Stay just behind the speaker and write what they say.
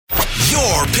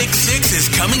Your Pick 6 is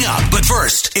coming up. But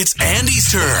first, it's Andy's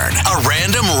turn. A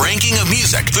random ranking of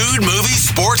music, food, movies,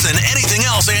 sports, and anything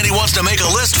else Andy wants to make a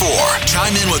list for.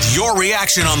 Chime in with your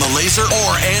reaction on the Laser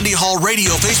or Andy Hall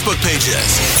Radio Facebook pages.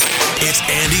 It's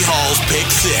Andy Hall's Pick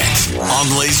 6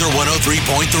 on Laser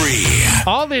 103.3.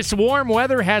 All this warm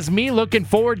weather has me looking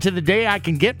forward to the day I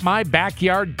can get my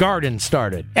backyard garden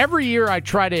started. Every year I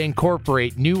try to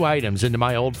incorporate new items into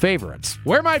my old favorites.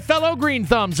 Where my fellow green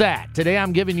thumbs at? Today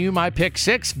I'm giving you my Pick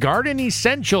 6 Garden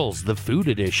Essentials, the food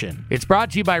edition. It's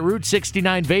brought to you by Route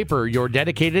 69 Vapor, your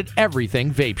dedicated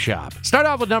everything vape shop. Start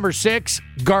off with number 6,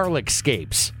 garlic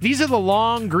scapes. These are the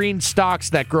long green stalks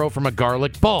that grow from a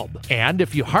garlic bulb. And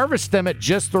if you harvest them at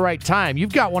just the right time,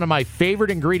 you've got one of my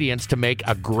favorite ingredients to make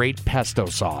a great pesto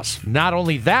sauce. Not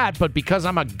only that, but because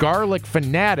I'm a garlic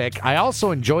fanatic, I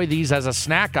also enjoy these as a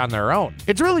snack on their own.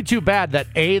 It's really too bad that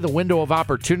A, the window of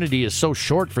opportunity is so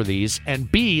short for these,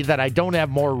 and B, that I don't have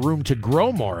more room to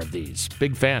grow more of these.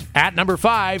 Big fan. At number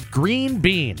 5, green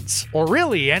beans. Or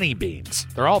really any beans.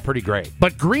 They're all pretty great.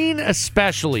 But green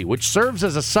especially, which serves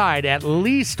as a side at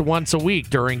least once a week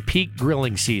during peak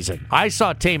grilling season. I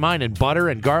saute mine in butter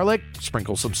and garlic,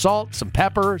 sprinkle some salt, some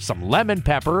pepper, some lemon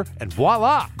pepper, and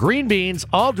voila! Green beans,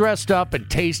 all dressed up and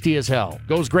tasty as hell.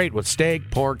 Goes great with steak,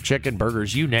 pork, chicken,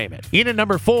 burgers, you name it. In at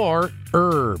number 4,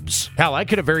 herbs. Hell, I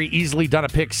could have very easily done a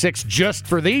Pick 6 just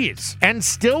for these, and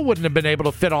still wouldn't have been able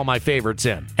to fit all my favorites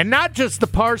in. And not just the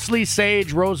parsley,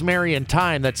 sage, rosemary, and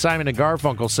thyme that Simon and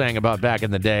Garfunkel sang about back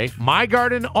in the day. My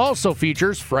garden also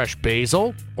features fresh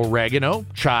basil, oregano,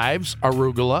 chives,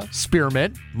 arugula,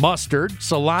 spearmint, mustard,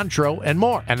 cilantro, and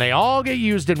more. And they all get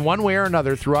used in one way or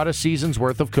another throughout a season's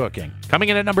worth of cooking. Coming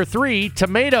in at number 3,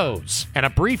 tomatoes. And a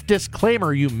brief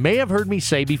disclaimer you may have heard me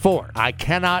say before. I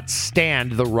cannot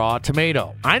stand the raw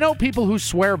tomato. I know people who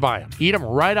swear by them, eat them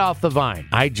right off the vine.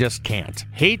 I just can't.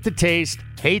 Hate the taste,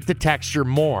 hate the texture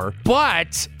more,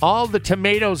 but all the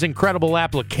tomatoes' incredible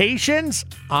applications,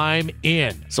 I'm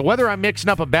in. So whether I'm mixing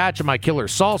up a batch of my killer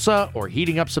salsa or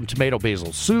heating up some tomato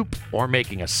basil soup or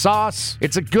making a sauce,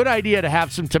 it's a good idea to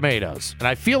have some tomatoes. And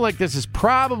I feel like this is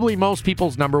probably most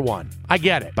people's number 1. I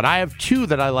get it, but I have 2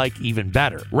 that I like even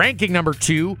better. Ranking number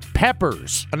 2,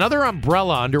 peppers. Another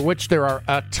umbrella under which there are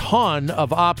a ton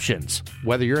of options.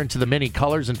 Whether you're into the many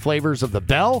colors and flavors of the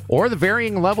bell or the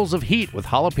varying levels of heat with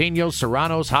jalapenos,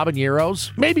 serranos,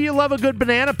 habaneros. Maybe you love a good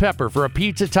banana pepper for a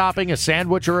pizza topping, a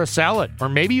sandwich, or a salad. Or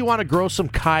maybe you want to grow some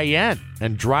cayenne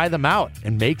and dry them out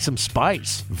and make some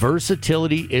spice.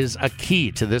 Versatility is a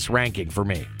key to this ranking for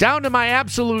me. Down to my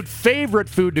absolute favorite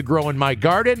food to grow in my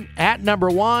garden. At number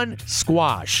 1,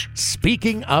 squash.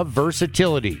 Speaking of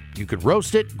versatility, you could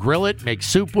roast it, grill it, make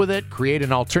soup with it, create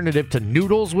an alternative to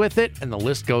noodles with it, and the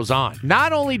list goes on.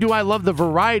 Not only do I love the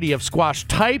variety of squash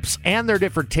types and their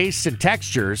different tastes and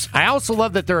textures, I also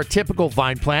love that they're a typical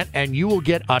vine plant and you will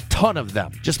get a ton of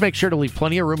them. Just make sure to leave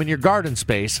plenty of room in your garden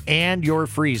space and your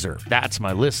freezer. That's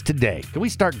my list today. Can we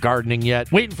start gardening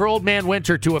yet? Waiting for Old Man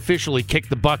Winter to officially kick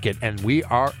the bucket, and we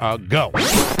are a go.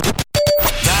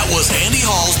 That was Andy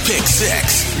Hall's Pick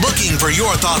 6. Looking for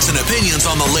your thoughts and opinions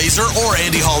on the Laser or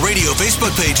Andy Hall Radio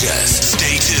Facebook pages.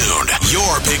 Stay tuned.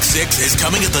 Your Pick 6 is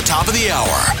coming at the top of the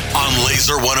hour on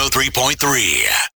Laser 103.3.